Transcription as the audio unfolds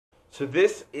So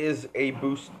this is a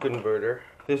boost converter.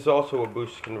 This is also a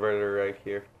boost converter right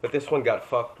here. But this one got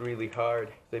fucked really hard.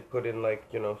 They put in like,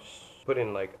 you know,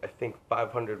 I think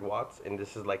 500 watts, and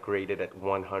this is like rated at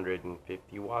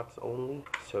 150 watts only.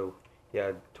 So yeah,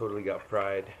 it totally got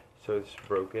fried. So it's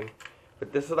broken.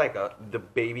 But this is like the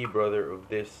baby brother of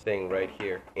this thing right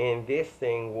here. And this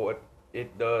thing, what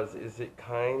it does is it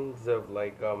kinds of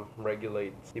like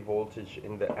regulates the voltage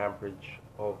and the amperage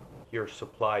of your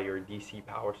supply, your DC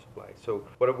power supply. So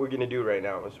what we're gonna do right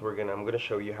now is I'm gonna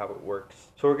show you how it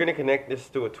works. So we're gonna connect this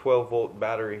to a 12-volt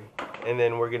battery, and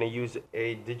then we're gonna use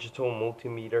a digital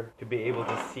multimeter to be able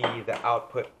to see the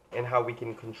output and how we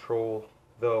can control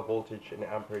the voltage and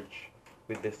amperage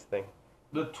with this thing.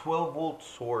 The 12-volt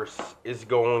source is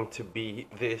going to be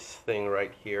this thing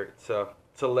right here. It's a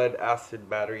lead acid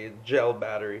battery, a gel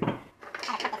battery.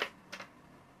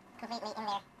 Completely in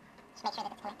there. Just make sure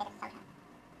that it's connected somehow.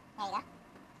 There you go.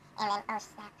 And then, oh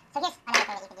snap. So here's another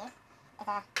thing that you could use. Is a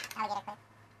alligator clip.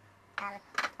 Hold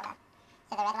on.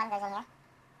 So the red one goes in here.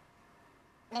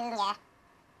 Blue, yeah.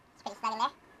 It's pretty snug in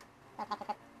there. So connect with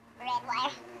the red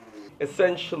wire.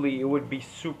 Essentially, it would be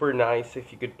super nice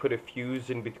if you could put a fuse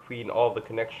in between all the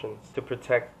connections to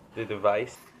protect the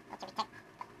device.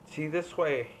 See, this is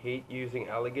why I hate using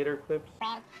alligator clips.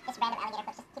 This brand of alligator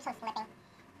clips just keeps on slipping.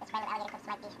 This brand of alligator clips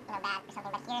might be, you know, bad or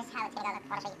something, but here's how it's gonna go. Look, I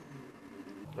wanna show you.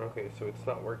 Okay, so it's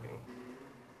not working.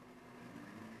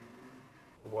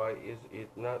 Why is it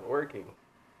not working?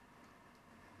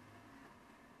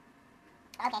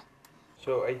 Okay.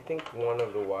 So I think one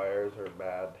of the wires are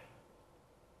bad.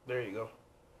 There you go.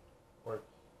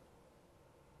 Works.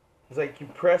 It's like you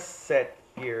press set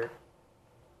here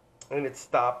and it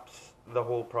stops the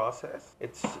whole process.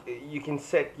 You can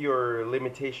set your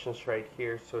limitations right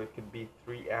here, so it could be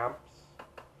 3 amps,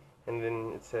 and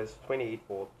then it says 28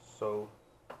 volts. So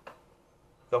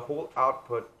the whole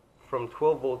output from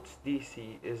 12 volts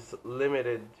DC is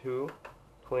limited to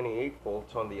 28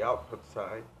 volts on the output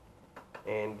side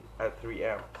and at 3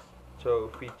 amps. So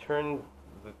if we turn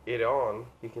it on,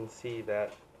 you can see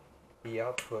that the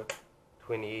output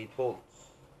 28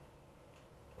 volts,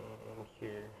 and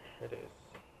here it is.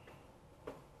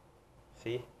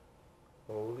 See?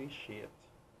 Holy shit,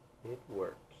 it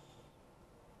works.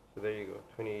 So there you go,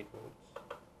 28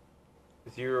 volts.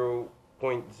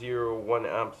 0.01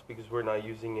 amps because we're not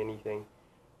using anything,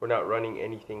 we're not running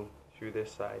anything through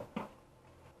this side.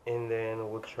 And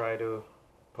then we'll try to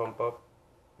pump up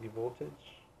the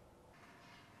voltage.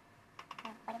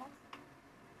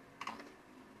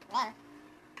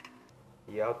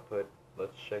 The output,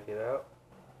 let's check it out,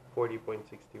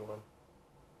 40.61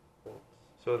 volts.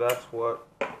 So that's what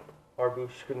our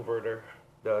boost converter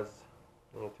does.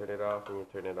 And you turn it off and you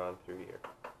turn it on through here.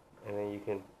 And then you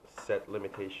can set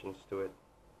limitations to it.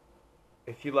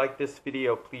 If you like this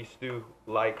video, please do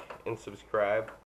like and subscribe.